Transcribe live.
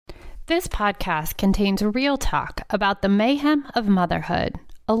This podcast contains real talk about the mayhem of motherhood,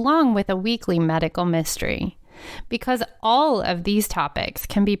 along with a weekly medical mystery. Because all of these topics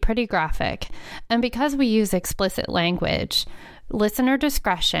can be pretty graphic, and because we use explicit language, listener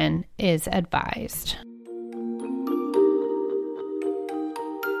discretion is advised.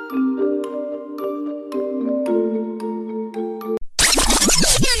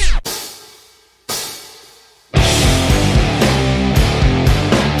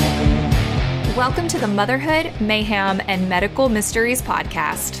 Welcome to the Motherhood, Mayhem, and Medical Mysteries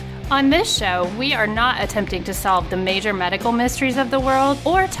podcast. On this show, we are not attempting to solve the major medical mysteries of the world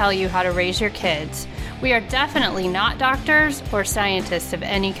or tell you how to raise your kids. We are definitely not doctors or scientists of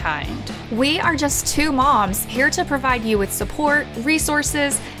any kind. We are just two moms here to provide you with support,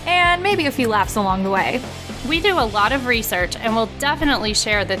 resources, and maybe a few laughs along the way. We do a lot of research and will definitely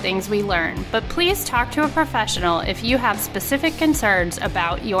share the things we learn, but please talk to a professional if you have specific concerns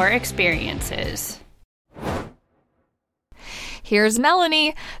about your experiences. Here's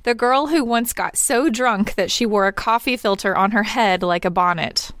Melanie, the girl who once got so drunk that she wore a coffee filter on her head like a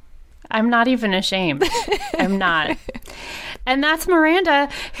bonnet. I'm not even ashamed. I'm not. And that's Miranda,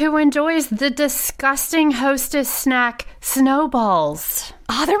 who enjoys the disgusting Hostess snack, snowballs.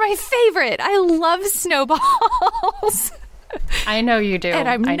 Oh, they're my favorite. I love snowballs. I know you do. And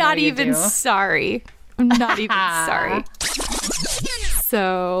I'm not even sorry. I'm not even sorry.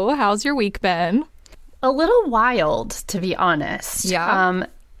 So, how's your week been? A little wild, to be honest. Yeah?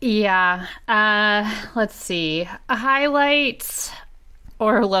 Let's see. Highlights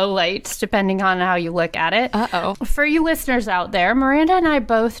or lowlights, depending on how you look at it. Uh-oh. For you listeners out there, Miranda and I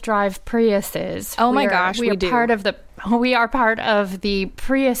both drive Priuses. Oh my gosh, we do. We are part of the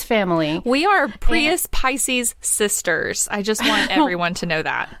Prius family. We are Prius Pisces sisters. I just want everyone to know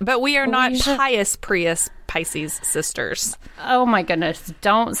that. But we are not pious Prius Pisces sisters. Oh my goodness,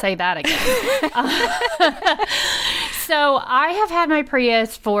 don't say that again. So I have had my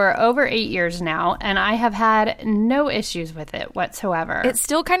Prius for over 8 years now, and I have had no issues with it whatsoever. It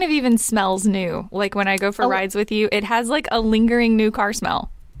still kind of even smells new. Like when I go for rides with you, it has like a lingering new car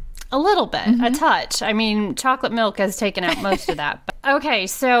smell. A little bit, a touch. I mean, chocolate milk has taken out most of that. Okay,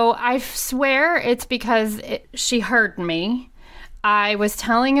 so I swear it's because she heard me. I was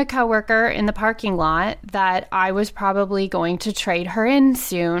telling a coworker in the parking lot that I was probably going to trade her in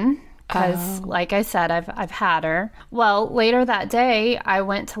soon because, like I said, I've had her. Well, later that day, I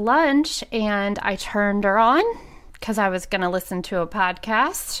went to lunch and I turned her on because I was going to listen to a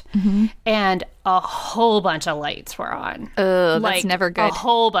podcast, and a whole bunch of lights were on. That's never good. A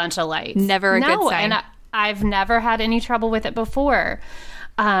whole bunch of lights. Never a good sign. And I've never had any trouble with it before.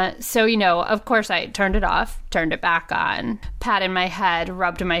 So, of course, I turned it off, turned it back on, patted my head,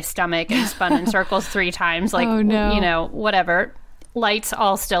 rubbed my stomach, and spun in circles 3 times, like, whatever. Lights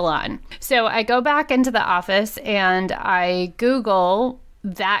all still on. So I go back into the office and I Google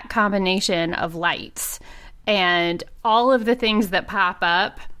that combination of lights. And all of the things that pop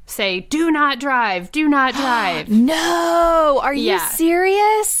up say, do not drive, do not drive. No, are you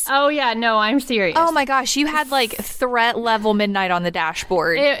serious? Oh, yeah, no, I'm serious. Oh, my gosh, you had like threat level midnight on the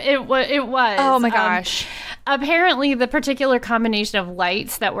dashboard. It was. Oh, my gosh. Apparently, the particular combination of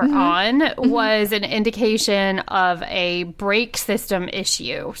lights that were on was an indication of a brake system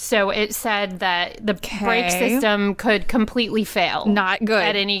issue. So it said that the brake system could completely fail. Not good.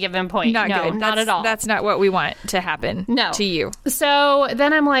 At any given point. Not good. Not at all. That's not what we want to happen to you. So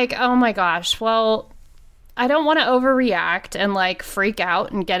then I'm like, oh my gosh, well, I don't want to overreact and like freak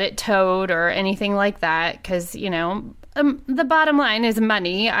out and get it towed or anything like that because, the bottom line is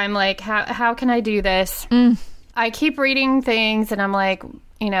money. I'm like, how can I do this? I keep reading things and I'm like,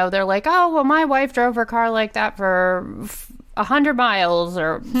 they're like, oh, well, my wife drove her car like that for 100 miles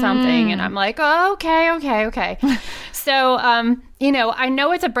or something. And I'm like, oh, okay. So, I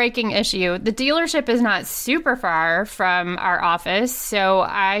know it's a braking issue. The dealership is not super far from our office. So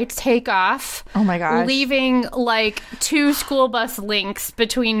I take off. Oh my gosh. Leaving like 2 school bus links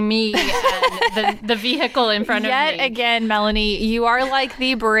between me and the vehicle in front of me. Yet again, Melanie, you are like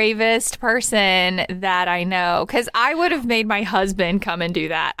the bravest person that I know. Because I would have made my husband come and do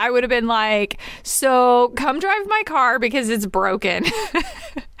that. I would have been like, so come drive my car because it's broken.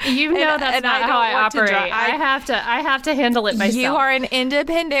 That's not how I operate. I have to handle it myself. You are an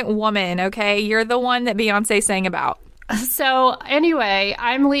independent woman, okay? You're the one that Beyonce sang about. So anyway,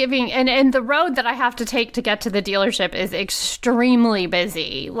 I'm leaving, and the road that I have to take to get to the dealership is extremely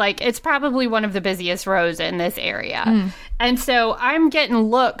busy. Like, it's probably one of the busiest roads in this area. And so I'm getting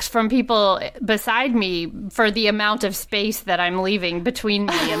looks from people beside me for the amount of space that I'm leaving between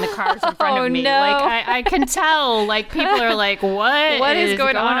me and the cars in front of me. No. Like I can tell, like people are like, what is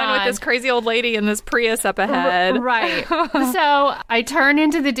going on with this crazy old lady in this Prius up ahead? Right. So I turn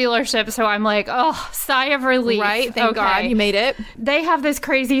into the dealership. So I'm like, oh, sigh of relief. Right. Thank God you made it. They have this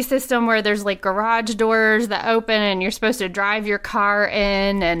crazy system where there's like garage doors that open and you're supposed to drive your car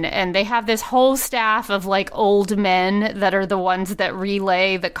in. And they have this whole staff of like old men that are the ones that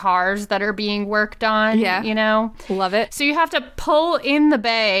relay the cars that are being worked on. Yeah. You know? Love it. So you have to pull in the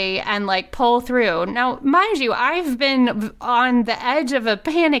bay and like pull through. Now, mind you, I've been on the edge of a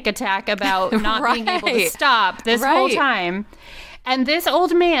panic attack about not being able to stop this whole time. And this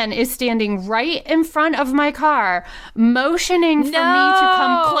old man is standing right in front of my car, motioning for me to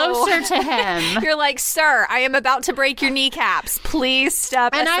come closer to him. You're like, sir, I am about to break your kneecaps. Please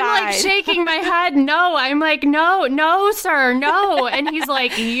step aside. And I'm like shaking my head. No, I'm like, no, sir, no. And he's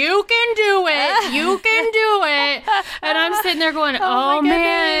like, you can do it. You can do it. And I'm sitting there going, oh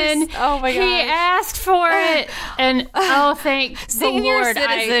man. Oh my gosh. He asked for it. And thank Senior the Lord.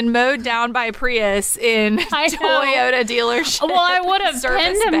 citizen mowed down by Prius in Toyota dealership. Well, I would have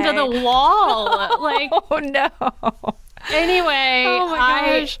pinned him to the wall. Like, oh no. Anyway, oh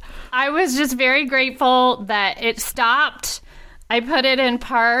my gosh. I was just very grateful that it stopped. I put it in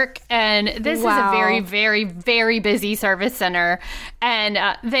park, and this is a very, very, very busy service center. And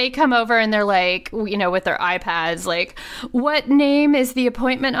they come over and they're like, you know, with their iPads, like, what name is the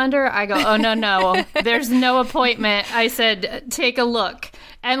appointment under? I go, oh, no, there's no appointment. I said, take a look.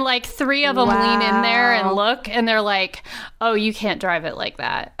 And like 3 of them lean in there and look, and they're like, oh, you can't drive it like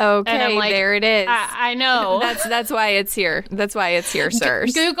that. Okay, and I'm like, there it is. I know. That's why it's here. That's why it's here, sir.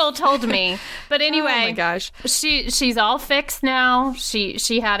 Google told me. But anyway, oh my gosh. She's all fixed now.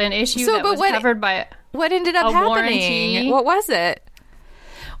 She had an issue that was covered by what ended up happening? Warranty. What was it?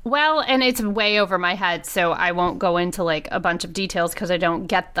 Well, and it's way over my head, so I won't go into like a bunch of details because I don't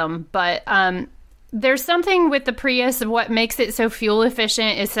get them. But there's something with the Prius. What makes it so fuel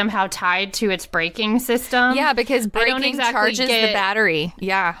efficient is somehow tied to its braking system. Yeah, because braking charges the battery.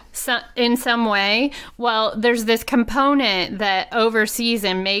 Yeah. In some way. Well, there's this component that oversees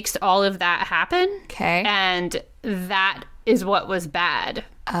and makes all of that happen. Okay. And that is what was bad.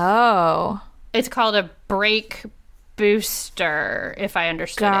 Oh. It's called a brake booster, if I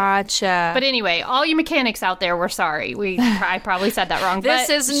understood Gotcha. But anyway, all you mechanics out there, we're sorry. I probably said that wrong. This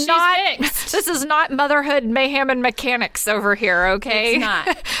is not motherhood, mayhem, and mechanics over here. Okay, it's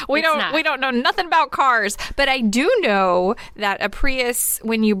not. We don't know nothing about cars, but I do know that a Prius,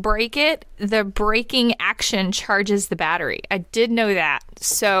 when you brake it, the braking action charges the battery. I did know that,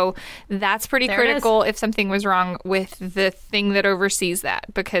 so that's pretty critical if something was wrong with the thing that oversees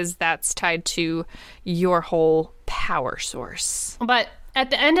that, because that's tied to your whole power source. But at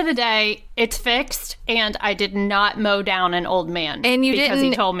the end of the day, it's fixed, and I did not mow down an old man. And you because didn't,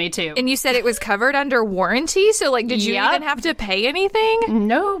 he told me to. And you said it was covered under warranty, so like, did you even have to pay anything?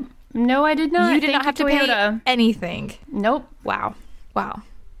 No, I did not. You did not have to pay anything. Nope. Wow,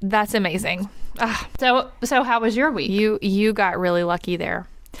 that's amazing. So how was your week? You got really lucky there.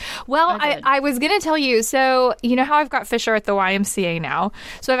 Well, I was going to tell you, so you know how I've got Fisher at the YMCA now?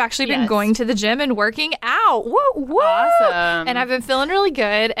 So I've actually been going to the gym and working out. Woo! Awesome. And I've been feeling really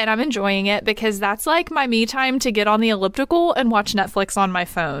good, and I'm enjoying it because that's like my me time to get on the elliptical and watch Netflix on my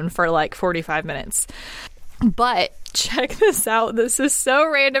phone for like 45 minutes. But check this out. This is so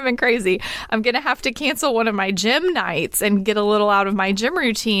random and crazy. I'm going to have to cancel one of my gym nights and get a little out of my gym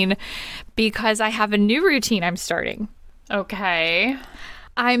routine because I have a new routine I'm starting. Okay.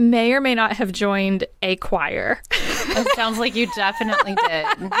 I may or may not have joined a choir. It sounds like you definitely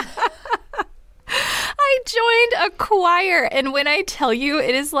did. I joined a choir, and when I tell you,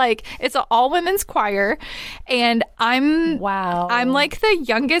 it's an all-women's choir, and I'm like the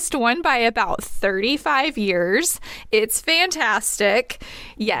youngest one by about 35 years. It's fantastic.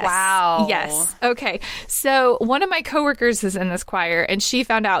 Yes. Wow. Yes. Okay. So one of my coworkers is in this choir, and she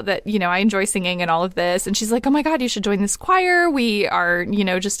found out that, you know, I enjoy singing and all of this, and she's like, oh my God, you should join this choir. We are, you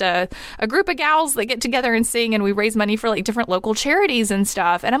know, just a group of gals that get together and sing, and we raise money for like different local charities and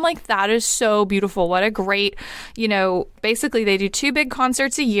stuff. And I'm like, that is so beautiful. What a great, you know, basically they do 2 big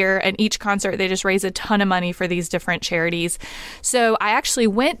concerts a year, and each concert they just raise a ton of money for these different charities. So I actually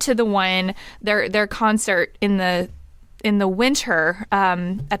went to the one, their concert in the winter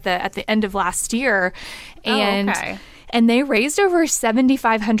at the end of last year, and And they raised over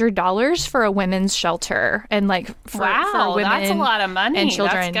 $7,500 for a women's shelter and like for women, that's a lot of money and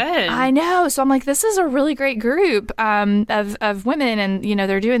children. That's good. I know. So I'm like, this is a really great group of women, and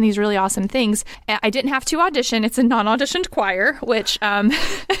they're doing these really awesome things. I didn't have to audition. It's a non-auditioned choir, which in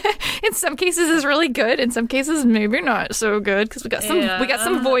some cases is really good. In some cases, maybe not so good because we got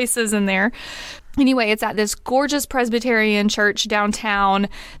some voices in there. Anyway, it's at this gorgeous Presbyterian church downtown.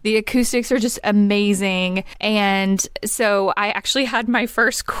 The acoustics are just amazing. And so I actually had my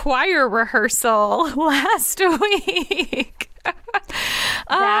first choir rehearsal last week.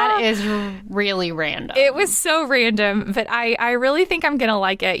 That is really random. It was so random, but I really think I'm going to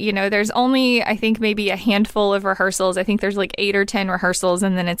like it. There's only, I think, maybe a handful of rehearsals. I think there's like 8 or 10 rehearsals,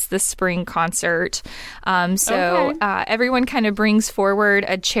 and then it's the spring concert. Everyone kind of brings forward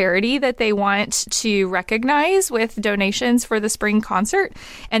a charity that they want to recognize with donations for the spring concert,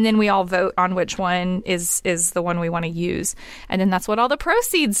 and then we all vote on which one is the one we want to use. And then that's what all the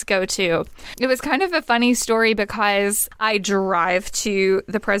proceeds go to. It was kind of a funny story because I drive to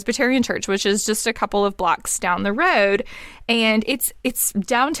the Presbyterian church, which is just a couple of blocks down the road, and it's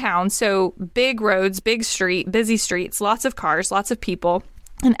downtown, so big roads, big street, busy streets, lots of cars, lots of people.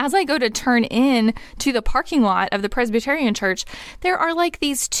 And as I go to turn in to the parking lot of the Presbyterian church, there are like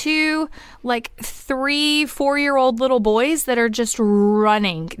these 2, 3-4-year-old little boys that are just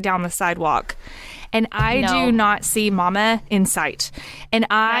running down the sidewalk. And I do not see Mama in sight. And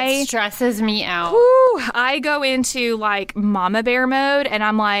that stresses me out. I go into like Mama Bear mode, and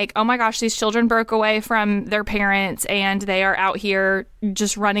I'm like, oh my gosh, these children broke away from their parents and they are out here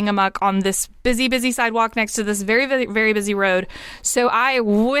just running amok on this busy, busy sidewalk next to this very, very, very busy road. So I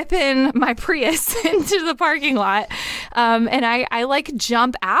whip in my Prius into the parking lot, and I like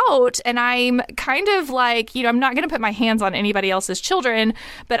jump out, and I'm kind of like, I'm not going to put my hands on anybody else's children,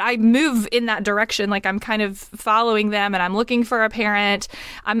 but I move in that direction. Like I'm kind of following them, and I'm looking for a parent.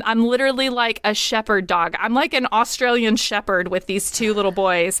 I'm literally like a shepherd dog. I'm like an Australian shepherd with these 2 little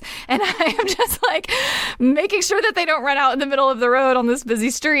boys, and I am just like making sure that they don't run out in the middle of the road on this busy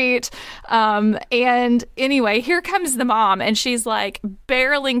street. And anyway, here comes the mom, and she's like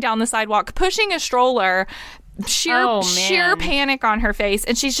barreling down the sidewalk, pushing a stroller. Sheer panic on her face,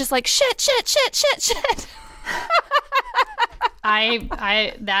 and she's just like shit.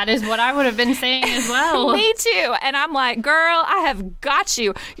 That is what I would have been saying as well. Me too. And I'm like, girl, I have got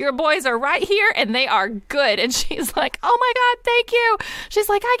you. Your boys are right here and they are good. And she's like, oh my God, thank you. She's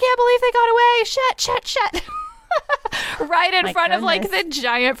like, I can't believe they got away. Shit. Right in front of like the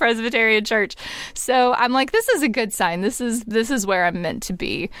giant Presbyterian church. So I'm like, this is a good sign. This is where I'm meant to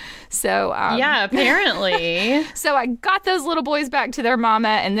be. So yeah, apparently. So I got those little boys back to their mama,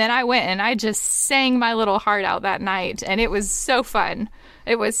 and then I went and I just sang my little heart out that night, and it was so fun.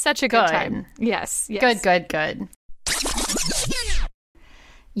 It was such a good time. Yes. Good.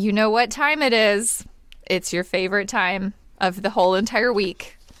 You know what time it is. It's your favorite time of the whole entire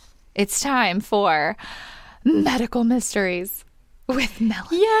week. It's time for Medical Mysteries with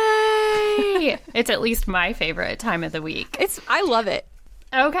Melanie. Yay! It's at least my favorite time of the week. I love it.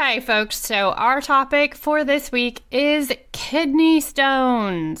 Okay, folks, so our topic for this week is kidney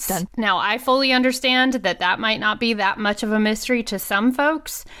stones. Done. Now, I fully understand that might not be that much of a mystery to some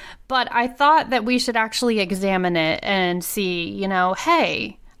folks, but I thought that we should actually examine it and see,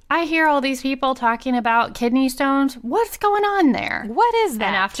 hey, I hear all these people talking about kidney stones. What's going on there? What is that?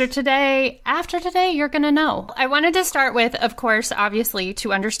 And after today, you're going to know. I wanted to start with, of course, obviously,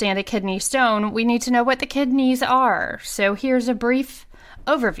 to understand a kidney stone, we need to know what the kidneys are. So here's a brief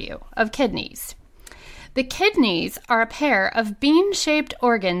overview of kidneys. The kidneys are a pair of bean-shaped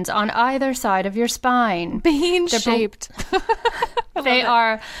organs on either side of your spine. Bean-shaped. They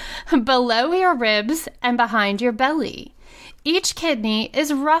are below your ribs and behind your belly. Each kidney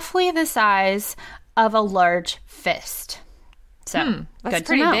is roughly the size of a large fist. So, that's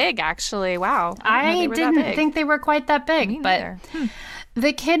pretty big, actually. Wow. I didn't think they were quite that big, but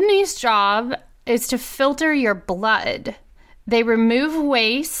the kidney's job is to filter your blood. They remove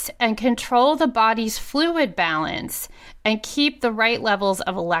waste and control the body's fluid balance and keep the right levels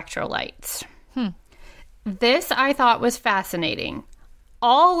of electrolytes. This I thought was fascinating.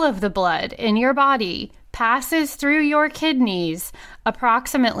 All of the blood in your body passes through your kidneys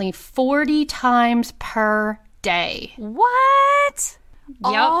approximately 40 times per day. What? Yep.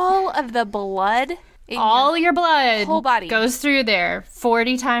 All of the blood? All your blood whole body goes through there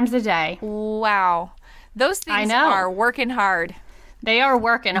 40 times a day. Wow. Those things are working hard. They are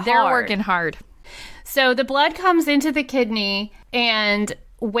working hard. They're working hard. So the blood comes into the kidney and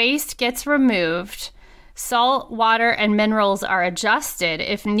waste gets removed. Salt, water, and minerals are adjusted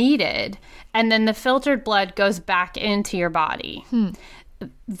if needed, and then the filtered blood goes back into your body.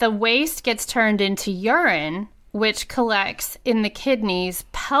 The waste gets turned into urine, which collects in the kidney's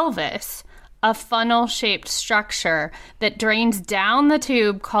pelvis, a funnel-shaped structure that drains down the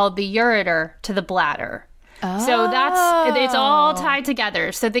tube called the ureter to the bladder. So it's all tied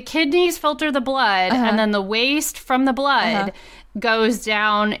together. So the kidneys filter the blood, and then the waste from the blood goes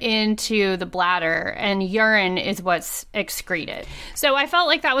down into the bladder, and urine is what's excreted. So I felt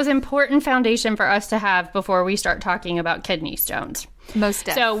like that was important foundation for us to have before we start talking about kidney stones. Most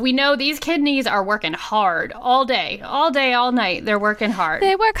definitely. So we know these kidneys are working hard all day, all night. They're working hard.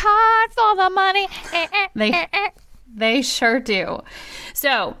 They work hard for the money. They sure do.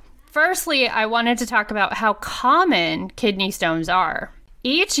 So firstly, I wanted to talk about how common kidney stones are.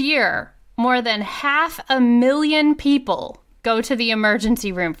 Each year, more than 500,000 people go to the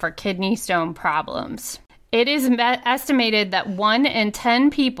emergency room for kidney stone problems. It is estimated that 1 in 10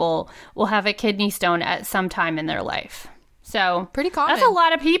 people will have a kidney stone at some time in their life. So pretty common. That's a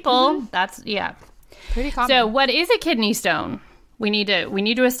lot of people. That's pretty common. So what is a kidney stone? We need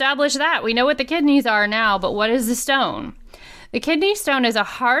to establish that. We know what the kidneys are now, but what is the stone? The kidney stone is a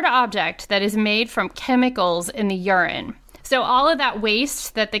hard object that is made from chemicals in the urine. So all of that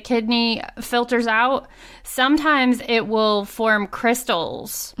waste that the kidney filters out, sometimes it will form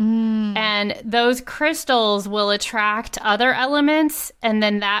crystals. And those crystals will attract other elements, and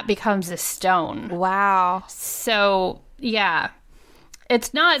then that becomes a stone. Wow. So, yeah,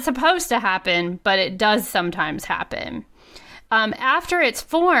 it's not supposed to happen, but it does sometimes happen. After it's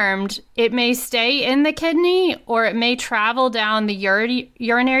formed, it may stay in the kidney, or it may travel down the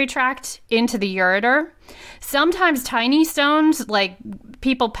urinary tract into the ureter. Sometimes tiny stones, like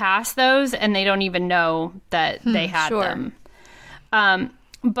people pass those and they don't even know that they had them.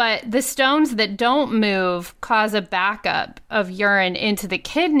 But the stones that don't move cause a backup of urine into the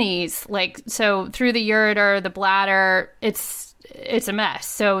kidneys. So through the ureter, the bladder, it's a mess.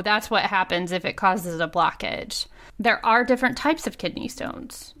 So that's what happens if it causes a blockage. There are different types of kidney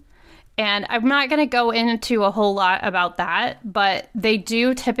stones. And I'm not going to go into a whole lot about that, but they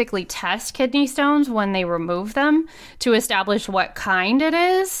do typically test kidney stones when they remove them to establish what kind it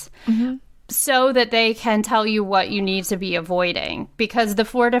is, so that they can tell you what you need to be avoiding. Because the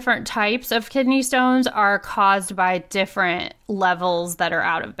 4 different types of kidney stones are caused by different levels that are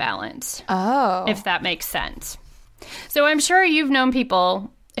out of balance. Oh. If that makes sense. So I'm sure you've known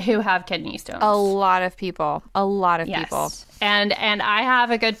people who have kidney stones. A lot of people. People. And I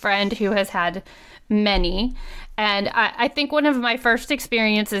have a good friend who has had many. And I think one of my first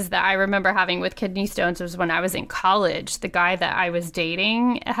experiences that I remember having with kidney stones was when I was in college. The guy that I was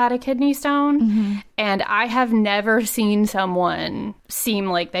dating had a kidney stone. And I have never seen someone seem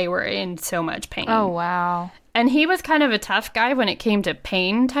like they were in so much pain. Oh, wow. And he was kind of a tough guy when it came to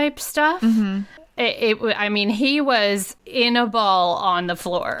pain type stuff. He was in a ball on the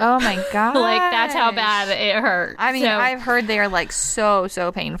floor. Oh my god! That's how bad it hurt. I've heard they are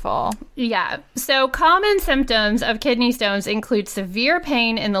so painful. Yeah. So common symptoms of kidney stones include severe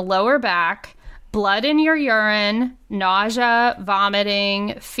pain in the lower back, blood in your urine, nausea,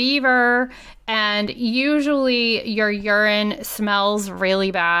 vomiting, fever, and usually your urine smells really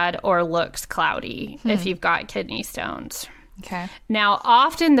bad or looks cloudy if you've got kidney stones. Okay. Now,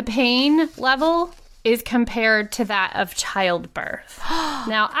 often the pain level is compared to that of childbirth.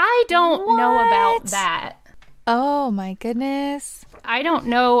 Now, I don't know about that. Oh, my goodness. I don't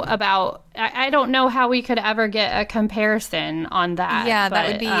know how we could ever get a comparison on that. Yeah, that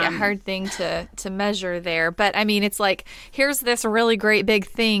would be a hard thing to measure there. But, I mean, it's like, here's this really great big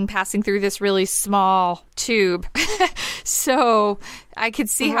thing passing through this really small tube. So I could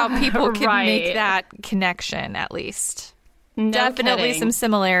see how people could make that connection, at least. Definitely some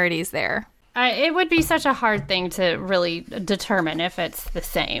similarities there. It would be such a hard thing to really determine if it's the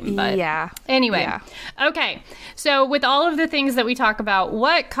same. But anyway. Yeah. Okay. So with all of the things that we talk about,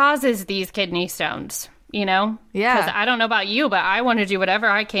 what causes these kidney stones? Yeah. Because I don't know about you, but I want to do whatever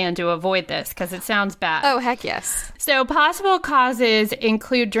I can to avoid this because it sounds bad. Oh, heck yes. So possible causes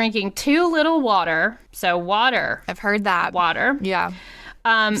include drinking too little water. So water. I've heard that. Water. Yeah.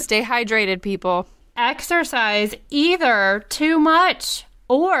 Stay hydrated, people. Exercise either too much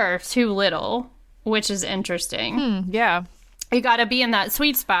or too little, which is interesting. Yeah. You got to be in that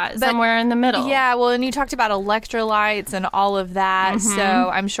sweet spot somewhere in the middle. Yeah, well, and you talked about electrolytes and all of that, so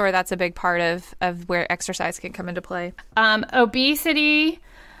I'm sure that's a big part of where exercise can come into play. Obesity.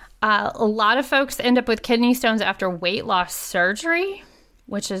 A lot of folks end up with kidney stones after weight loss surgery,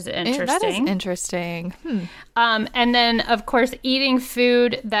 which is interesting. That is interesting. And then, of course, eating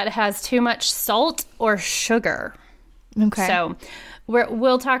food that has too much salt or sugar. Okay. So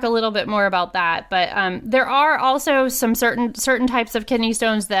we'll talk a little bit more about that. But there are also some certain types of kidney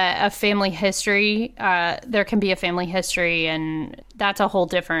stones that a family history, there can be a family history, and that's a whole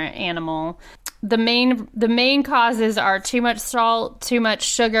different animal. The main causes are too much salt, too much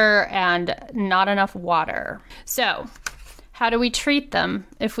sugar, and not enough water. So how do we treat them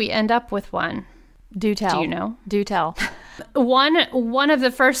if we end up with one? Do tell. Do you know? Do tell. One of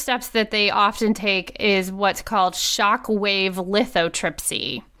the first steps that they often take is what's called shockwave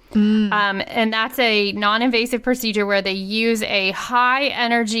lithotripsy. And that's a non-invasive procedure where they use a high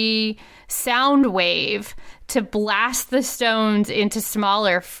energy sound wave to blast the stones into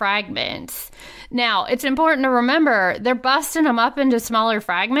smaller fragments. Now, it's important to remember they're busting them up into smaller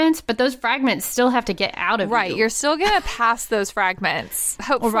fragments, but those fragments still have to get out of you. Right. You're still going to pass those fragments.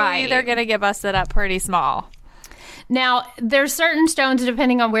 Hopefully they're going to get busted up pretty small. Now, there's certain stones,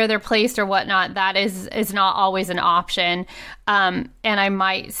 depending on where they're placed or whatnot, that is not always an option. And I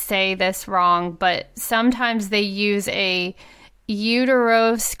might say this wrong, but sometimes they use a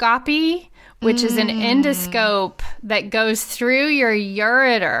uteroscopy, which is an endoscope that goes through your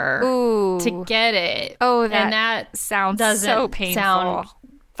ureter to get it. Oh, and that sounds doesn't so painful. Sound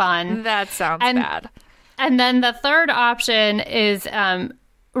fun. That sounds bad. And then the third option is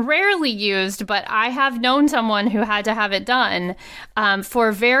rarely used, but I have known someone who had to have it done.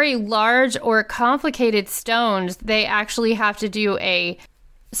 For very large or complicated stones, they actually have to do a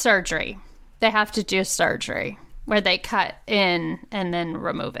surgery. They have to do surgery where they cut in and then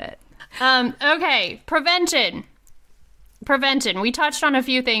remove it. Okay, prevention. We touched on a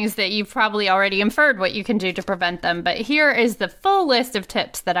few things that you've probably already inferred what you can do to prevent them, but here is the full list of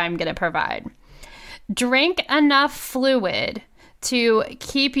tips that I'm going to provide. Drink enough fluid to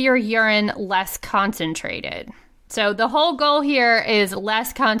keep your urine less concentrated. So the whole goal here is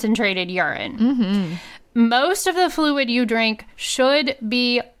less concentrated urine. Mm-hmm. Most of the fluid you drink should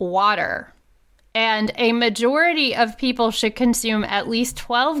be water. And a majority of people should consume at least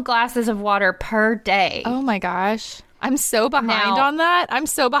 12 glasses of water per day. Oh my gosh. I'm so behind on that.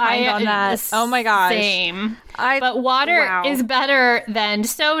 Oh my gosh. Same. But water is better than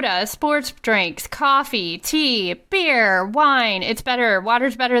soda, sports drinks, coffee, tea, beer, wine. It's better.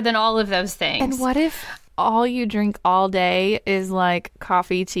 Water's better than all of those things. And what if all you drink all day is like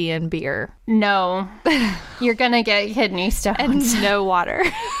coffee, tea, and beer? No. You're going to get kidney stones. And no water.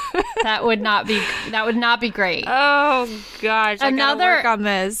 That would not be great. Oh gosh. I gotta work on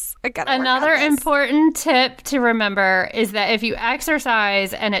this. Another important tip to remember is that if you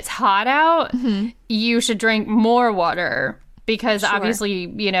exercise and it's hot out, you should drink more water. Because obviously,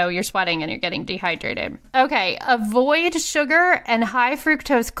 you're sweating and you're getting dehydrated. Okay, avoid sugar and high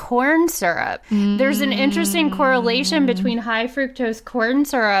fructose corn syrup. There's an interesting correlation between high fructose corn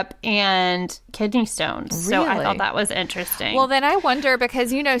syrup and kidney stones. Really? So I thought that was interesting. Well, then I wonder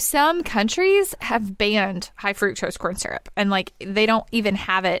because, some countries have banned high fructose corn syrup. And, they don't even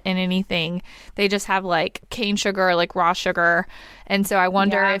have it in anything. They just have, cane sugar or, raw sugar. And so I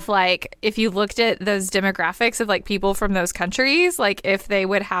wonder if you looked at those demographics of people from those countries, if they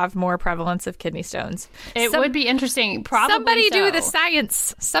would have more prevalence of kidney stones. It would be interesting. Probably Somebody do the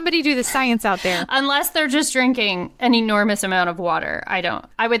science. Somebody do the science out there. Unless they're just drinking an enormous amount of water.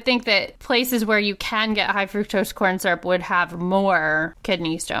 I would think that places where you can get high fructose corn syrup would have more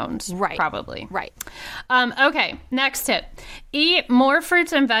kidney stones. Right. Probably. Right. Okay. Next tip. Eat more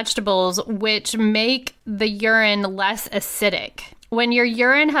fruits and vegetables, which make the urine less acidic. When your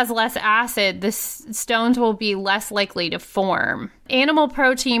urine has less acid, the stones will be less likely to form. Animal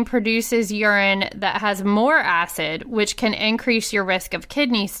protein produces urine that has more acid, which can increase your risk of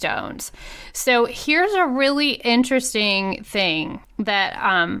kidney stones. So here's a really interesting thing that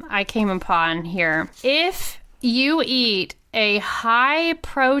I came upon here. If you eat a high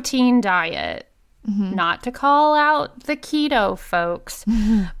protein diet, not to call out the keto folks,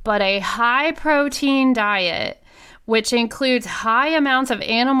 but a high protein diet, which includes high amounts of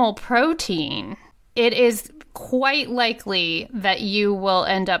animal protein, it is quite likely that you will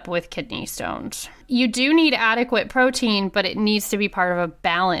end up with kidney stones. You do need adequate protein, but it needs to be part of a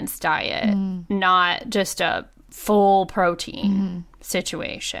balanced diet, not just a full protein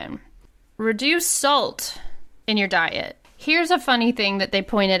situation. Reduce salt in your diet. Here's a funny thing that they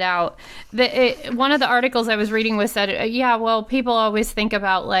pointed out. One of the articles I was reading was that, people always think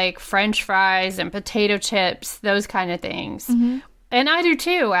about French fries and potato chips, those kind of things. And I do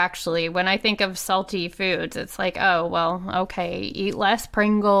too, actually. When I think of salty foods, it's okay, eat less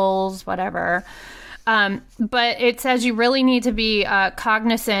Pringles, whatever. But it says you really need to be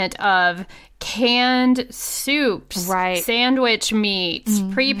cognizant of canned soups, right, sandwich meats,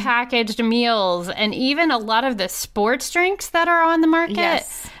 prepackaged meals, and even a lot of the sports drinks that are on the market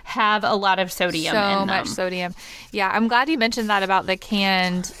have a lot of sodium in them. So much sodium. Yeah, I'm glad you mentioned that about the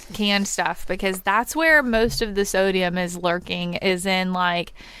canned stuff, because that's where most of the sodium is lurking, is in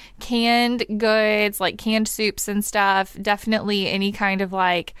like canned goods, like canned soups and stuff. Definitely any kind of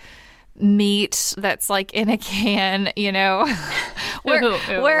like meat that's like in a can, you know.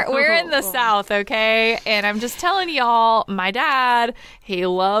 we're in the South, okay? And I'm just telling y'all, my dad, he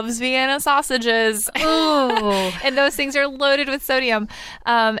loves Vienna sausages. And those things are loaded with sodium.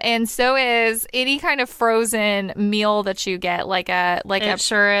 And so is any kind of frozen meal that you get, like a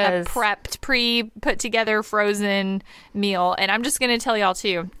prepped, put together frozen meal. And I'm just going to tell y'all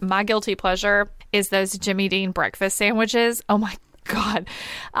too, my guilty pleasure is those Jimmy Dean breakfast sandwiches. Oh my God,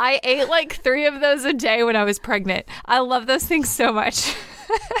 I ate like 3 of those a day when I was pregnant. I love those things so much.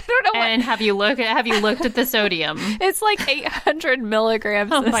 I don't know. And have you looked at the sodium? It's like 800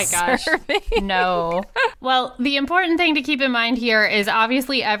 milligrams. Oh my gosh. No. Well, the important thing to keep in mind here is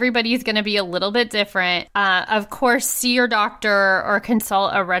obviously everybody's going to be a little bit different. Of course, see your doctor or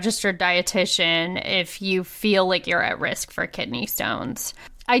consult a registered dietitian if you feel like you're at risk for kidney stones.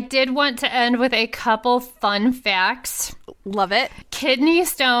 I did want to end with a couple fun facts. Love it. Kidney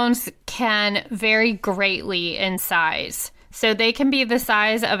stones can vary greatly in size. So they can be the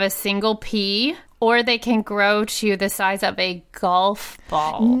size of a single pea, or they can grow to the size of a golf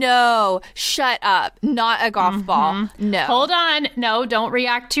ball. No, shut up. Not a golf ball. No. Hold on. No, don't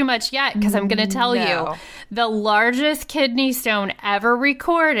react too much yet, because I'm going to tell you. The largest kidney stone ever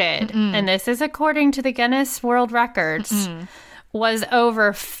recorded, and this is according to the Guinness World Records, was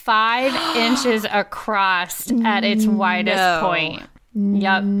over 5 inches across at its widest point.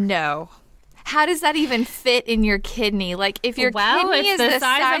 Yep. No. How does that even fit in your kidney? Like, if your kidney is the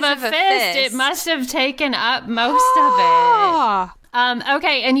size of a fist, it must have taken up most of it.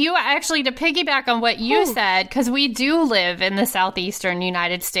 Okay, and you actually, to piggyback on what you said, because we do live in the southeastern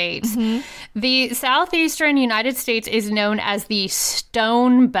United States, the southeastern United States is known as the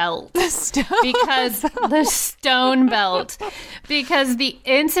Stone Belt. Because the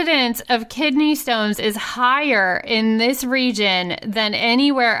incidence of kidney stones is higher in this region than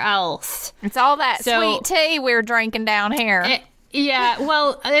anywhere else. It's all that sweet tea we're drinking down here. Yeah,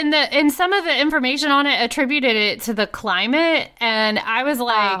 well, and some of the information on it attributed it to the climate, and I was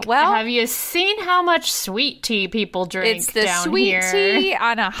like, have you seen how much sweet tea people drink it's the down sweet here? Tea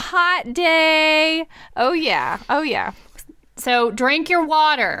on a hot day. Oh, yeah. So drink your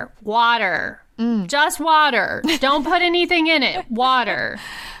water. Just water. Don't put anything in it. Water.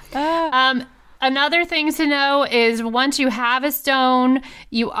 Another thing to know is once you have a stone,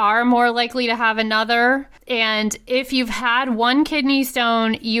 you are more likely to have another. And if you've had one kidney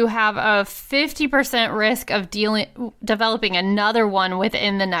stone, you have a 50% risk of developing another one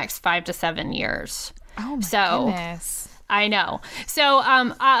within the next 5 to 7 years. Oh, my goodness. I know. So,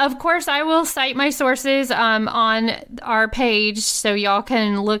 of course, I will cite my sources on our page so y'all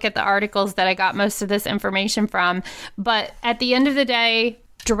can look at the articles that I got most of this information from. But at the end of the day,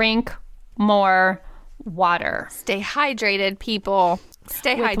 drink more water. Stay hydrated, people.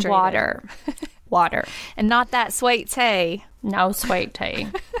 Stay hydrated. Water. And not that sweet tea. No sweet tea.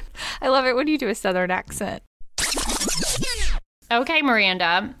 I love it when you do a Southern accent. Okay,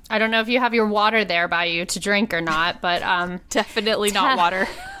 Miranda. I don't know if you have your water there by you to drink or not, but definitely not water.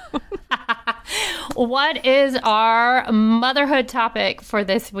 What is our motherhood topic for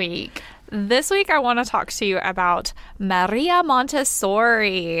this week? This week, I want to talk to you about Maria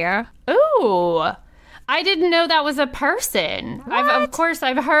Montessori. Ooh, I didn't know that was a person. Of course,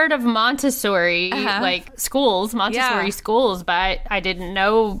 I've heard of Montessori, like schools, Montessori schools, but I didn't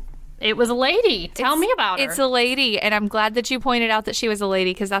know it was a lady. Tell me about her. It's a lady, and I'm glad that you pointed out that she was a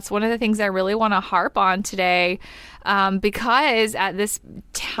lady, because that's one of the things I really want to harp on today. Because at this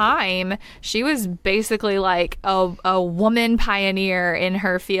time, she was basically like a woman pioneer in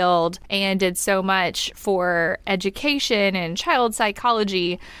her field and did so much for education and child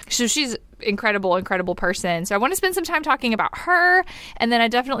psychology. So she's incredible person. So I want to spend some time talking about her, and then I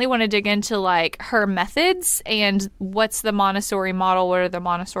definitely want to dig into like her methods and what's the Montessori model, what are the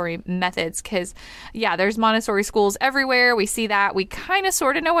Montessori methods, because there's Montessori schools everywhere. We see that. We kind of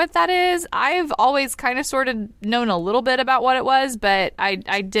sort of know what that is. I've always kind of sort of known a little bit about what it was, but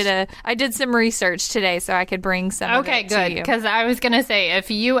I did some research today so I could bring some of it good, to you. Because I was going to say,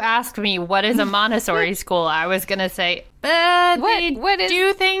 if you asked me what is a Montessori school, I was going to say They what is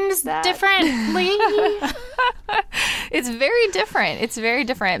do things that? differently. It's very different. It's very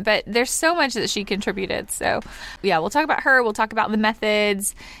different, but there's so much that she contributed. So, yeah, we'll talk about her. We'll talk about the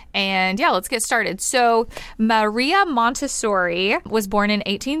methods. And yeah, let's get started. So, Maria Montessori was born in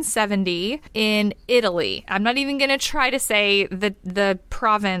 1870 in Italy. I'm not even going to try to say the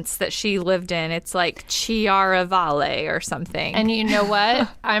province that she lived in. It's like Chiaravalle or something. And you know what?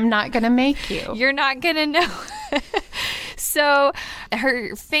 I'm not going to make you. You're not going to know. So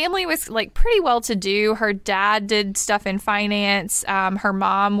her family was like pretty well to do. Her dad did stuff in finance. Her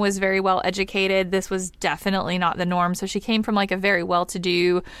mom was very well educated. This was definitely not the norm. So she came from like a very well to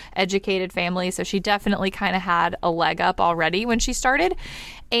do, educated family. So she definitely kind of had a leg up already when she started.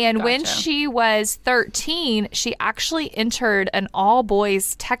 And when she was 13, she actually entered an all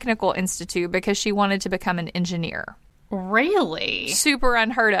boys technical institute because she wanted to become an engineer. Really? Super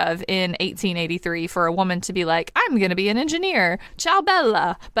unheard of in 1883 for a woman to be like, I'm going to be an engineer. Ciao,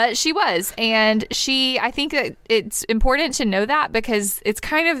 Bella. But she was. And I think that it's important to know that because it's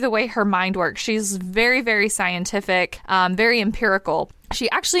kind of the way her mind works. She's very, very scientific, very empirical. She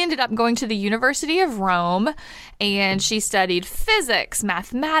actually ended up going to the University of Rome, and she studied physics,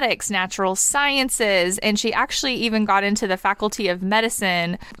 mathematics, natural sciences, and she actually even got into the Faculty of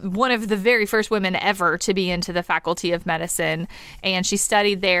Medicine, one of the very first women ever to be into the Faculty of Medicine. And she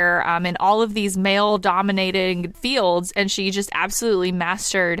studied there in all of these male-dominated fields, and she just absolutely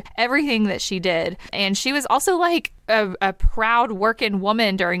mastered everything that she did. And she was also like a proud working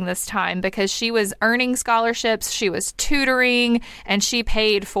woman during this time because she was earning scholarships, she was tutoring, and she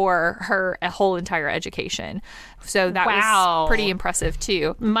paid for her whole entire education. So that was pretty impressive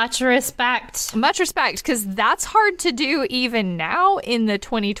too. Much respect. Much respect, because that's hard to do even now in the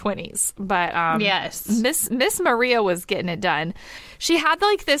 2020s. But yes, Miss Maria was getting it done. She had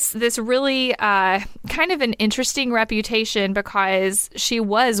like this really kind of an interesting reputation because she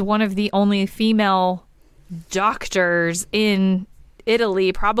was one of the only female doctors in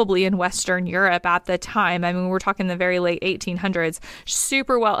Italy, probably in Western Europe at the time. I mean, we're talking the very late 1800s.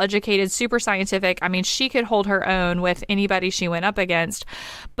 Super well educated, super scientific. I mean, she could hold her own with anybody she went up against.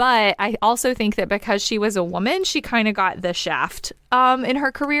 But I also think that because she was a woman, she kind of got the shaft in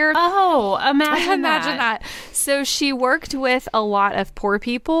her career. Oh, imagine that. So she worked with a lot of poor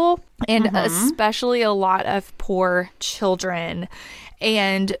people and especially a lot of poor children.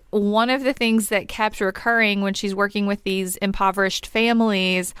 And one of the things that kept recurring when she's working with these impoverished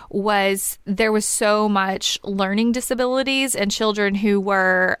families was there was so much learning disabilities and children who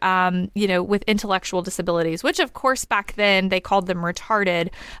were, with intellectual disabilities, which of course back then they called them retarded.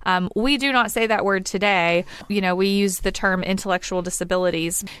 We do not say that word today. We use the term intellectual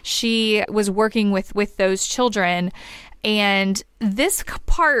disabilities. She was working with those children. And this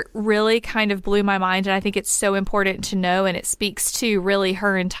part really kind of blew my mind, and I think it's so important to know, and it speaks to really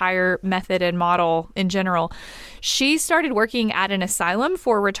her entire method and model in general. She started working at an asylum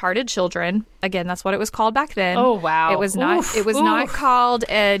for retarded children. Again, that's what it was called back then. Oh, wow. It was not called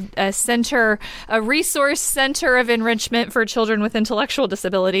a center, a resource center of enrichment for children with intellectual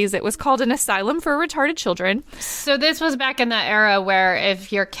disabilities. It was called an asylum for retarded children. So this was back in that era where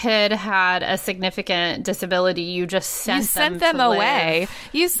if your kid had a significant disability, you just sent them away.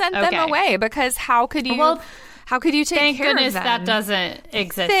 You sent them away because how could you? Well, how could you take care of them? Thank goodness that doesn't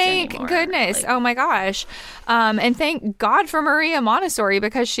exist Thank anymore. goodness. Oh my gosh. And thank God for Maria Montessori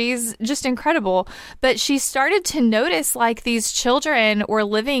because she's just incredible. But she started to notice like these children were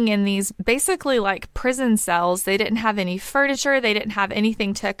living in these basically like prison cells. They didn't have any furniture. They didn't have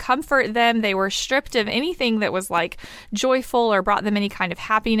anything to comfort them. They were stripped of anything that was like joyful or brought them any kind of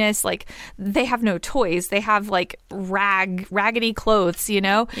happiness. Like they have no toys. They have like raggedy clothes,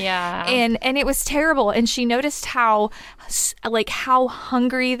 Yeah. And it was terrible. And she noticed how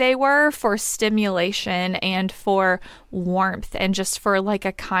hungry they were for stimulation and for warmth and just for like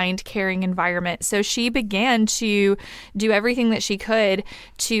a kind, caring environment. So she began to do everything that she could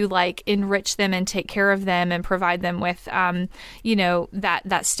to like enrich them and take care of them and provide them with,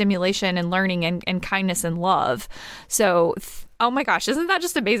 that stimulation and learning and kindness and love. So, oh my gosh, isn't that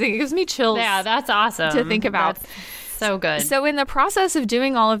just amazing? It gives me chills. Yeah, that's awesome to think about. That's so good. So in the process of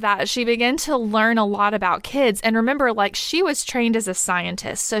doing all of that, she began to learn a lot about kids. And remember, like she was trained as a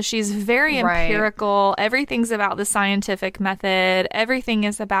scientist. So she's very empirical. Everything's about the scientific method. Everything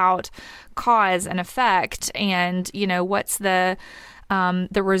is about cause and effect. And, what's the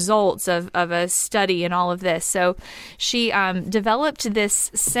results of a study and all of this. So she developed this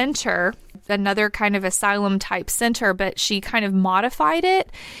center, another kind of asylum type center, but she kind of modified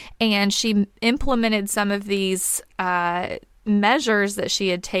it and she implemented some of these measures that she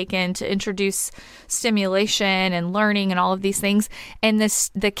had taken to introduce stimulation and learning and all of these things. And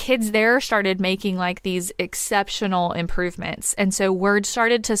the kids there started making like these exceptional improvements. And so word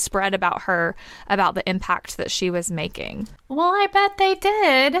started to spread about her, about the impact that she was making. Well, I bet they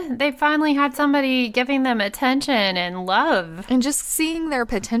did. They finally had somebody giving them attention and love. And just seeing their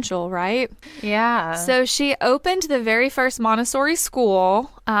potential, right? Yeah. So she opened the very first Montessori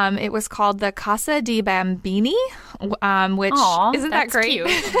school. It was called the Casa di Bambini, which isn't that great?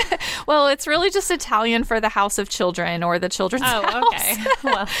 Cute. Well, it's really just Italian for the house of children or the children's house. Okay.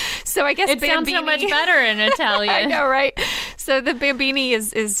 Well, so I guess it sounds so much better in Italian. I know, right? So the Bambini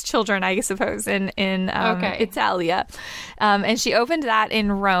is children, I suppose, in Italia. And she opened that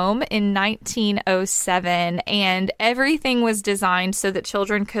in Rome in 1907, and everything was designed so that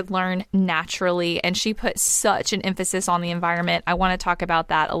children could learn naturally. And she put such an emphasis on the environment. I want to talk about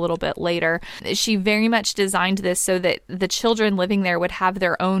that a little bit later. She very much designed this so that the children living there would have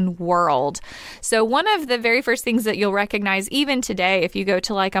their own world. So one of the very first things that you'll recognize even today, if you go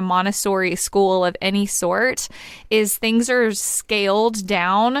to like a Montessori school of any sort, is things are scaled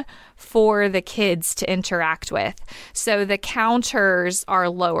down for the kids to interact with. So the counters are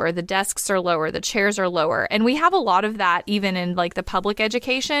lower, the desks are lower, the chairs are lower. And we have a lot of that even in like the public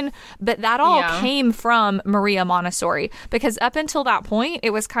education, but that all came from Maria Montessori, because up until that point,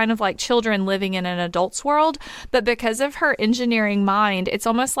 it was kind of like children living in an adult's world. But because of her engineering mind, it's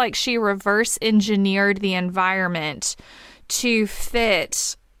almost like she reverse engineered the environment to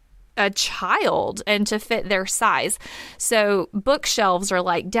fit a child and to fit their size. So bookshelves are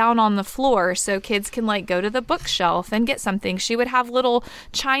like down on the floor so kids can like go to the bookshelf and get something. She would have little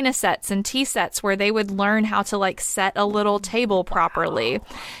china sets and tea sets where they would learn how to like set a little table properly.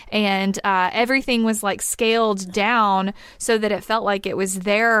 And everything was like scaled down so that it felt like it was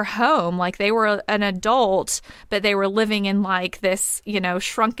their home, like they were an adult, but they were living in like this,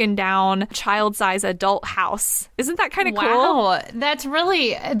 shrunken down child size adult house. Isn't that kind of cool? Wow, that's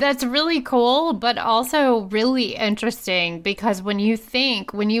really cool, but also really interesting, because when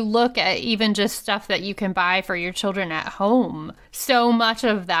you look at even just stuff that you can buy for your children at home, so much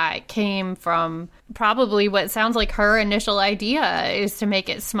of that came from probably what sounds like her initial idea is to make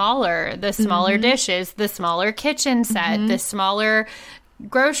it smaller, the smaller dishes, the smaller kitchen set, the smaller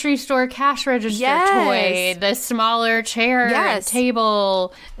grocery store cash register toy, the smaller chair,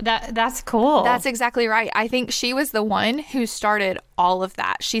 table. That's cool. That's exactly right. I think she was the one who started all of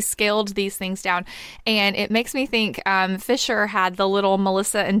that. She scaled these things down. And it makes me think Fisher had the little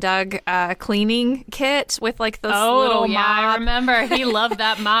Melissa and Doug cleaning kit with like this little mop. I remember. He loved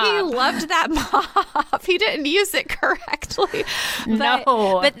that mop. He loved that mop. He didn't use it correctly.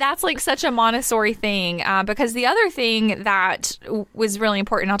 But that's like such a Montessori thing, because the other thing that was really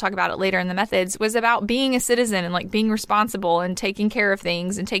important, I'll talk about it later in the methods, was about being a citizen and like being responsible and taking care of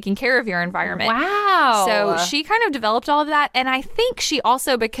things and taking care of your environment. Wow. So she kind of developed all of that. And I think she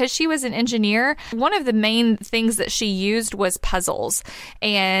also, because she was an engineer, one of the main things that she used was puzzles.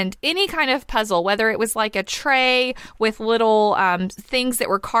 And any kind of puzzle, whether it was like a tray with little things that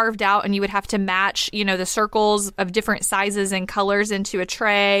were carved out and you would have to match, the circles of different sizes and colors into a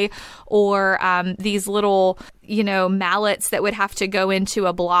tray, or these little mallets that would have to go into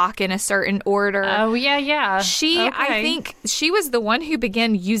a block in a certain order. Oh, yeah. I think she was the one who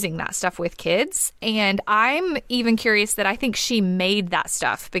began using that stuff with kids. And I'm even curious that I think she made that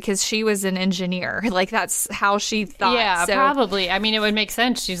stuff because she was an engineer. Like, that's how she thought. Yeah, probably. I mean, it would make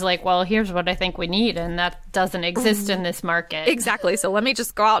sense. She's like, well, here's what I think we need, and that doesn't exist in this market. Exactly. So let me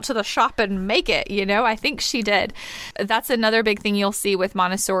just go out to the shop and make it, I think she did. That's another big thing you'll see with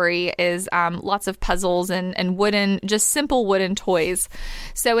Montessori is lots of puzzles and just simple wooden toys.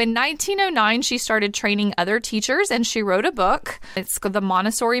 So in 1909, she started training other teachers and she wrote a book. It's called The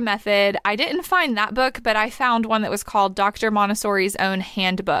Montessori Method. I didn't find that book, but I found one that was called Dr. Montessori's Own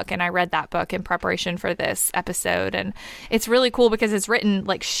Handbook. And I read that book in preparation for this episode. And it's really cool because it's written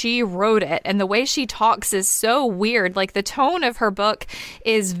like she wrote it. And the way she talks is so weird. Like the tone of her book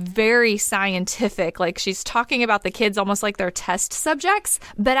is very scientific. Like she's talking about the kids almost like they're test subjects.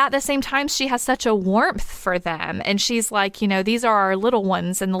 But at the same time, she has such a warmth for them. And she's like, these are our little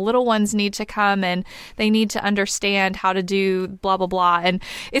ones and the little ones need to come and they need to understand how to do blah, blah, blah. And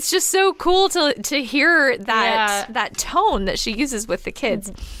it's just so cool to hear that tone that she uses with the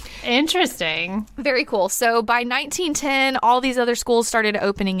kids. Interesting. Very cool. So by 1910, all these other schools started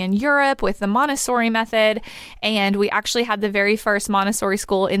opening in Europe with the Montessori method. And we actually had the very first Montessori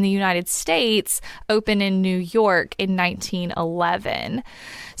school in the United States open in New York in 1911.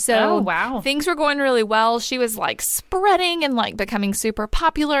 So wow. Things were going really well. She was like spreading and like becoming super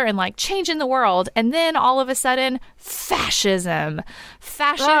popular and like changing the world. And then all of a sudden, fascism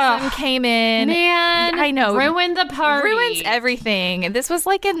came in. Man, I know. Ruined the party. Ruins everything. And this was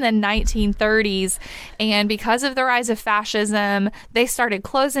like in the 1930s. And because of the rise of fascism, they started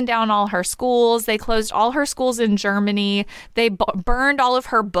closing down all her schools. They closed all her schools in Germany. They burned all of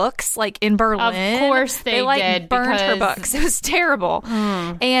her books like in Berlin. Of course they like did, burned her because- books. It was terrible.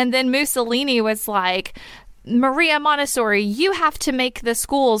 And then Mussolini was like, Maria Montessori, you have to make the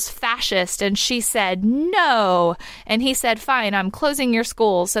schools fascist. And she said, no. And he said, fine, I'm closing your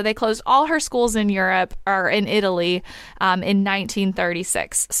schools. So they closed all her schools in Europe or in Italy in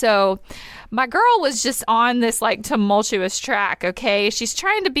 1936. So my girl was just on this like tumultuous track, okay? She's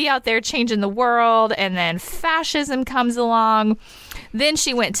trying to be out there changing the world, and then fascism comes along. Then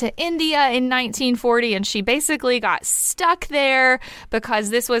she went to India in 1940, and she basically got stuck there because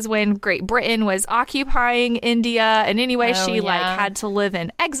this was when Great Britain was occupying India. And anyway, she like had to live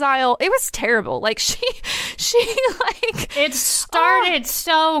in exile. It was terrible. Like she like it started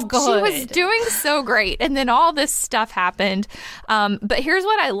so good. She was doing so great, and then all this stuff happened. But here's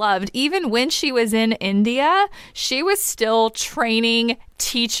what I loved: even when she was in India, she was still training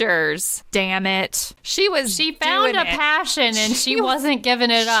teachers. Damn it. She found a passion, and she wasn't giving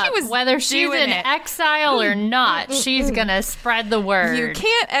it up. Whether she's in exile or not, she's going to spread the word. You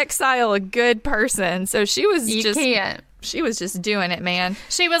can't exile a good person. So she was You can't. She was just doing it, man.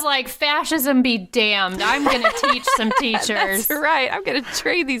 She was like, fascism be damned. I'm going to teach some teachers. That's right. I'm going to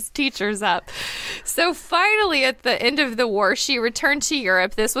train these teachers up. So finally, at the end of the war, she returned to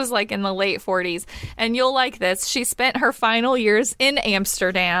Europe. This was like in the late 40s. And you'll like this. She spent her final years in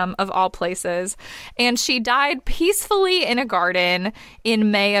Amsterdam, of all places. And she died peacefully in a garden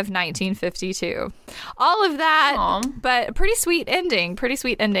in May of 1952. All of that, but pretty sweet ending. Pretty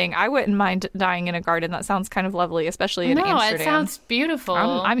sweet ending. I wouldn't mind dying in a garden. That sounds kind of lovely, especially in Amsterdam. It sounds beautiful.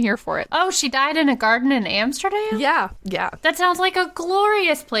 I'm here for it. Oh, she died in a garden in Amsterdam? Yeah. That sounds like a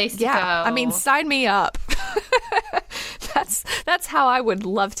glorious place to go. I mean, sign me up. That's how I would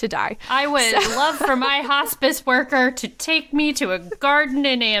love to die. I would love for my hospice worker to take me to a garden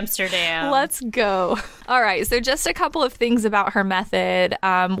in Amsterdam. Let's go. All right, so just a couple of things about her method.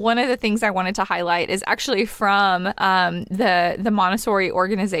 One of the things I wanted to highlight is actually from the Montessori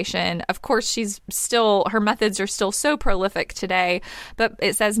organization. Of course, her methods are still so prolific today, but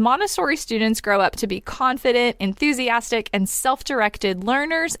it says Montessori students grow up to be confident, enthusiastic, and self-directed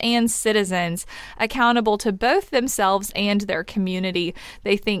learners and citizens, accountable to both themselves and their community.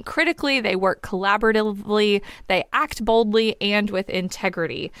 They think critically, they work collaboratively, they act boldly and with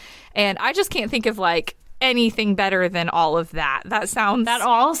integrity. And I just can't think of like anything better than all of that. That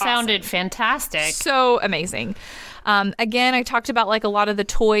all sounded fantastic. So amazing. Again, I talked about like a lot of the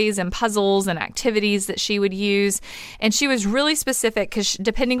toys and puzzles and activities that she would use. And she was really specific because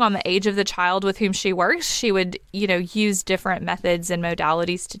depending on the age of the child with whom she works, she would, use different methods and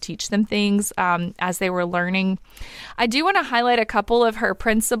modalities to teach them things as they were learning. I do want to highlight a couple of her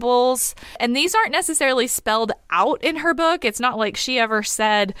principles. And these aren't necessarily spelled out in her book. It's not like she ever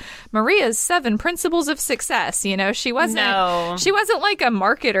said Maria's 7 principles of success. She wasn't like a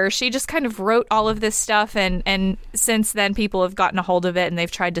marketer. She just kind of wrote all of this stuff, and since then people have gotten a hold of it and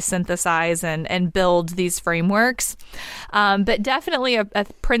they've tried to synthesize and build these frameworks. But definitely a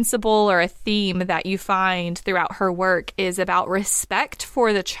principle or a theme that you find throughout her work is about respect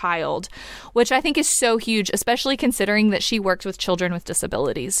for the child, which I think is so huge, especially considering that she worked with children with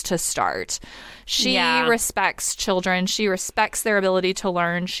disabilities to start. She respects children. She respects their ability to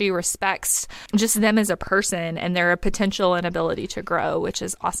learn. She respects just them as a person and their potential and ability to grow, which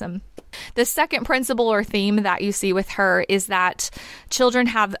is awesome. The second principle or theme that you see with her is that children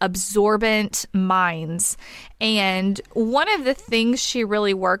have absorbent minds. And one of the things she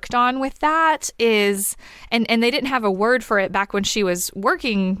really worked on with that is, and they didn't have a word for it back when she was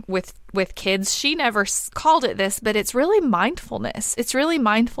working with kids. She never called it this, but it's really mindfulness. It's really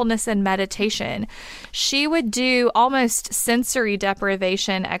mindfulness and meditation. She would do almost sensory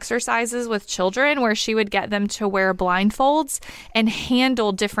deprivation exercises with children where she would get them to wear blindfolds and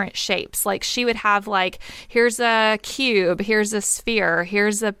handle different shapes. Like she would have like, here's a cube, here's a sphere,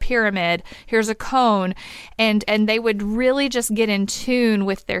 here's a pyramid, here's a cone. And and they would really just get in tune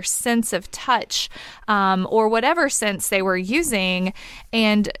with their sense of touch, or whatever sense they were using.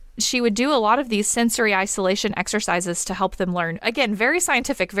 And she would do a lot of these sensory isolation exercises to help them learn. Again, very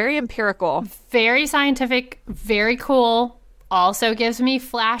scientific, very empirical. Very scientific, very cool. Also gives me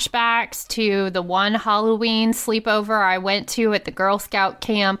flashbacks to the one Halloween sleepover I went to at the Girl Scout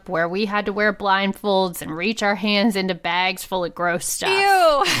camp where we had to wear blindfolds and reach our hands into bags full of gross stuff.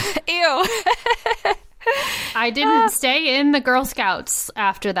 Ew. I didn't stay in the Girl Scouts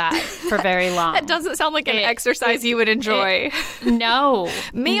after that for very long. That doesn't sound like an exercise you would enjoy. No.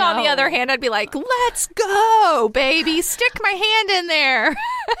 Me, on the other hand, I'd be like, let's go, baby. Stick my hand in there.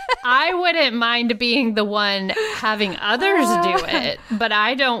 I wouldn't mind being the one having others do it, but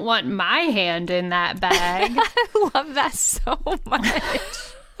I don't want my hand in that bag. I love that so much.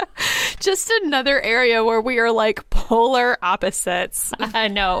 Just another area where we are like polar opposites. I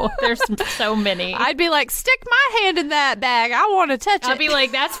know. There's so many. I'd be like, stick my hand in that bag. I want to touch it. I'll be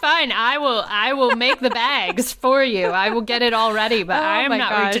like, that's fine. I will make the bags for you. I will get it all ready, but I am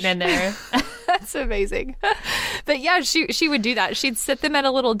not reaching in there. That's amazing. But yeah, she would do that. She'd sit them at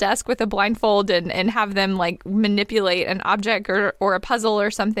a little desk with a blindfold and have them like manipulate an object or a puzzle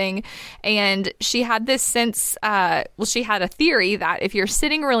or something. And she had this sense, she had a theory that if you're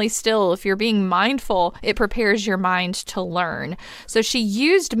sitting really still, if you're being mindful, it prepares your mind to learn. So she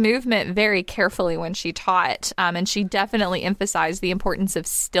used movement very carefully when she taught. And she definitely emphasized the importance of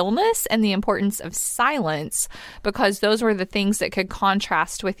stillness and the importance of silence, because those were the things that could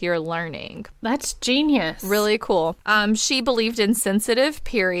contrast with your learning. That's genius. Really cool. She believed in sensitive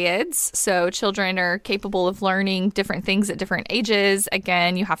periods. So children are capable of learning different things at different ages.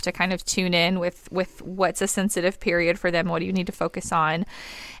 Again, you have to kind of tune in with what's a sensitive period for them. What do you need to focus on?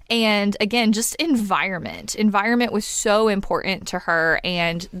 And again, just environment. Environment was so important to her,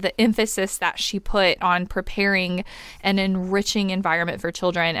 and the emphasis that she put on preparing an enriching environment for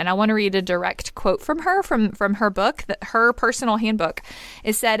children. And I want to read a direct quote from her, from her book, her personal handbook.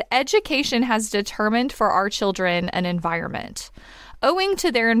 It said, "Education has determined for our children an environment. Owing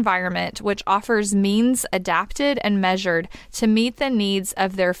to their environment, which offers means adapted and measured to meet the needs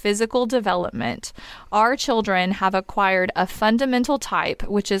of their physical development, our children have acquired a fundamental type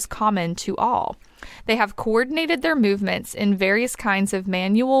which is common to all. They have coordinated their movements in various kinds of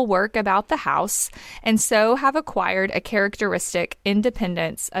manual work about the house, and so have acquired a characteristic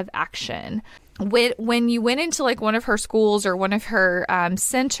independence of action." When you went into like one of her schools or one of her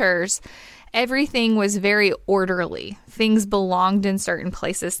centers, everything was very orderly. Things belonged in certain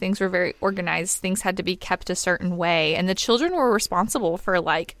places. Things were very organized. Things had to be kept a certain way. And the children were responsible for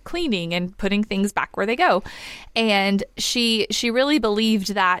like cleaning and putting things back where they go. And she really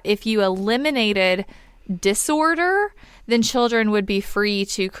believed that if you eliminated disorder, then children would be free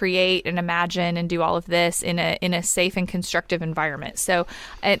to create and imagine and do all of this in a safe and constructive environment. So,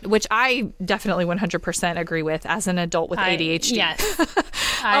 which I definitely 100% agree with as an adult with ADHD. Yes.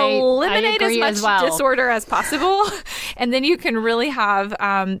 Eliminate I as much disorder as possible, and then you can really have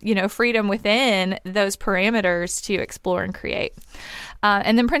freedom within those parameters to explore and create.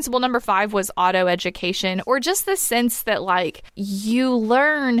 And then principle number 5 was auto education, or just the sense that like you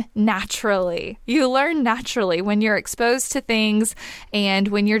learn naturally. You learn naturally when you're exposed to things, and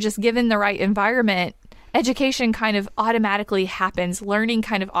when you're just given the right environment. Education kind of automatically happens. Learning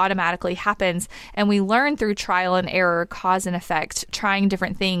kind of automatically happens. And we learn through trial and error, cause and effect, trying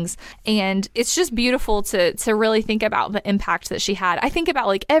different things. And it's just beautiful to really think about the impact that she had. I think about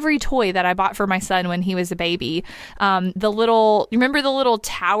like every toy that I bought for my son when he was a baby. You remember the little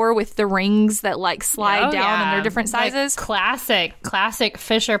tower with the rings that like slide down and they're different sizes? Like classic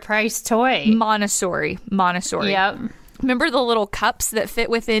Fisher Price toy. Montessori. Yep. Remember the little cups that fit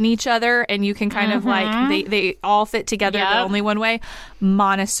within each other and you can kind of like, they all fit together, but only one way?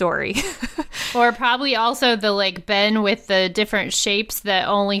 Montessori. Or probably also the like bin with the different shapes that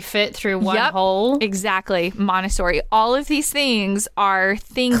only fit through one hole. Exactly. Montessori. All of these things are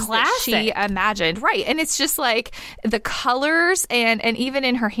things that she imagined. Right. And it's just like the colors and even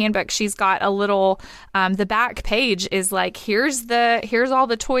in her handbook, she's got a little, the back page is like, here's all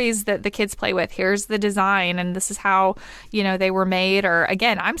the toys that the kids play with. Here's the design. And this is how, they were made. Or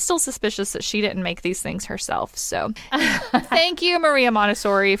again, I'm still suspicious that she didn't make these things herself. So thank you, Maria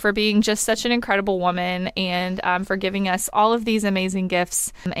Montessori, for being just such an incredible woman and for giving us all of these amazing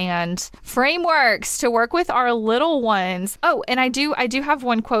gifts and frameworks to work with our little ones. Oh, and I do have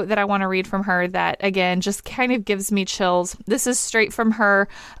one quote that I want to read from her that, again, just kind of gives me chills. This is straight from her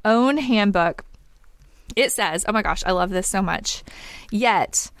own handbook. It says, oh my gosh, I love this so much.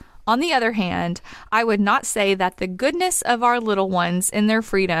 Yet, On the other hand, I would not say that the goodness of our little ones in their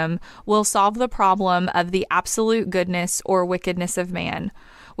freedom will solve the problem of the absolute goodness or wickedness of man.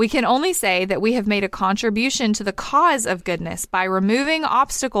 We can only say that we have made a contribution to the cause of goodness by removing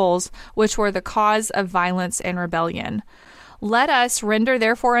obstacles which were the cause of violence and rebellion. Let us render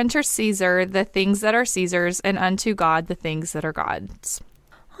therefore unto Caesar the things that are Caesar's, and unto God the things that are God's.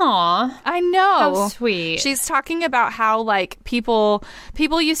 Aw. I know. How sweet. She's talking about how, like, people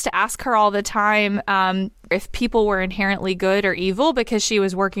used to ask her all the time if people were inherently good or evil because she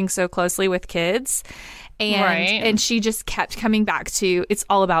was working so closely with kids. And she just kept coming back to, it's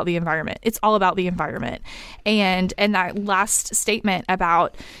all about the environment. It's all about the environment. And that last statement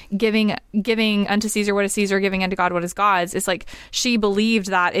about giving unto Caesar what is Caesar, giving unto God what is God's, it's like she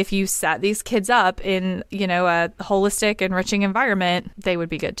believed that if you set these kids up in, you know, a holistic, enriching environment, they would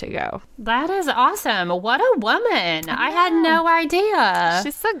be good to go. That is awesome. What a woman. I had no idea.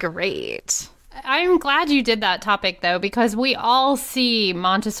 She's so great. I'm glad you did that topic, though, because we all see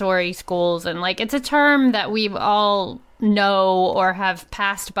Montessori schools, and, like, it's a term that we all know or have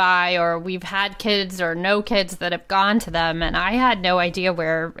passed by, or we've had kids or know kids that have gone to them, and I had no idea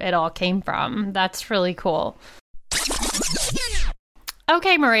where it all came from. That's really cool.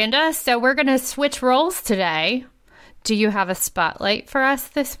 Okay, Miranda, so we're going to switch roles today. Do you have a spotlight for us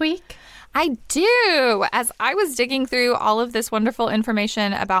this week? I do. As I was digging through all of this wonderful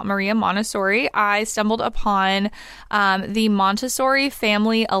information about Maria Montessori, I stumbled upon the Montessori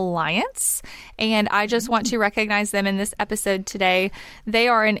Family Alliance, and I just want to recognize them in this episode today. They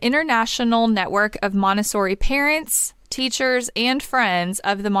are an international network of Montessori parents, teachers, and friends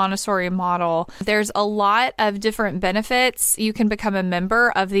of the Montessori model. There's a lot of different benefits. You can become a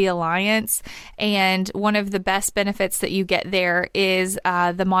member of the Alliance, and one of the best benefits that you get there is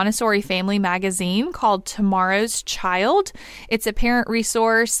the Montessori Family magazine called Tomorrow's Child. It's a parent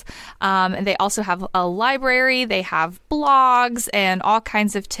resource. They also have a library. They have blogs and all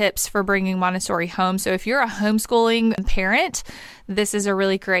kinds of tips for bringing Montessori home. So if you're a homeschooling parent, this is a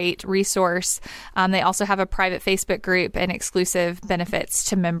really great resource. They also have a private Facebook group and exclusive benefits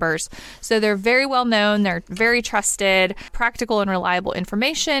to members. So they're very well known. They're very trusted, practical and reliable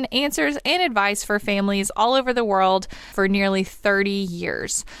information, answers, and advice for families all over the world for nearly 30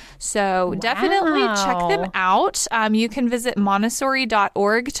 years. So definitely check them out. You can visit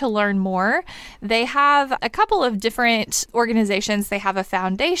Montessori.org to learn more. They have a couple of different organizations. They have a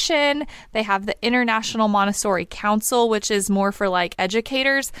foundation. They have the International Montessori Council, which is more for like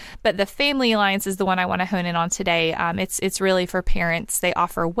educators, but the Family Alliance is the one I want to hone in on today. It's really for parents. They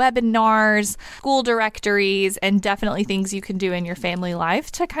offer webinars, school directories, and definitely things you can do in your family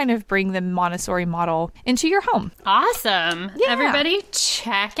life to kind of bring the Montessori model into your home. Awesome. Yeah. Everybody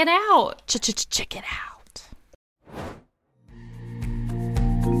check it out. Check it out.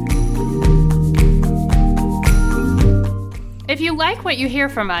 If you like what you hear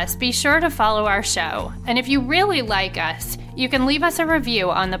from us, be sure to follow our show. And if you really like us, you can leave us a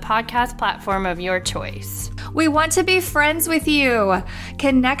review on the podcast platform of your choice. We want to be friends with you.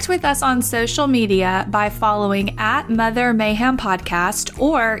 Connect with us on social media by following at Mother Mayhem Podcast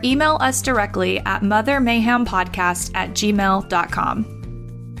or email us directly at mothermayhempodcast@gmail.com.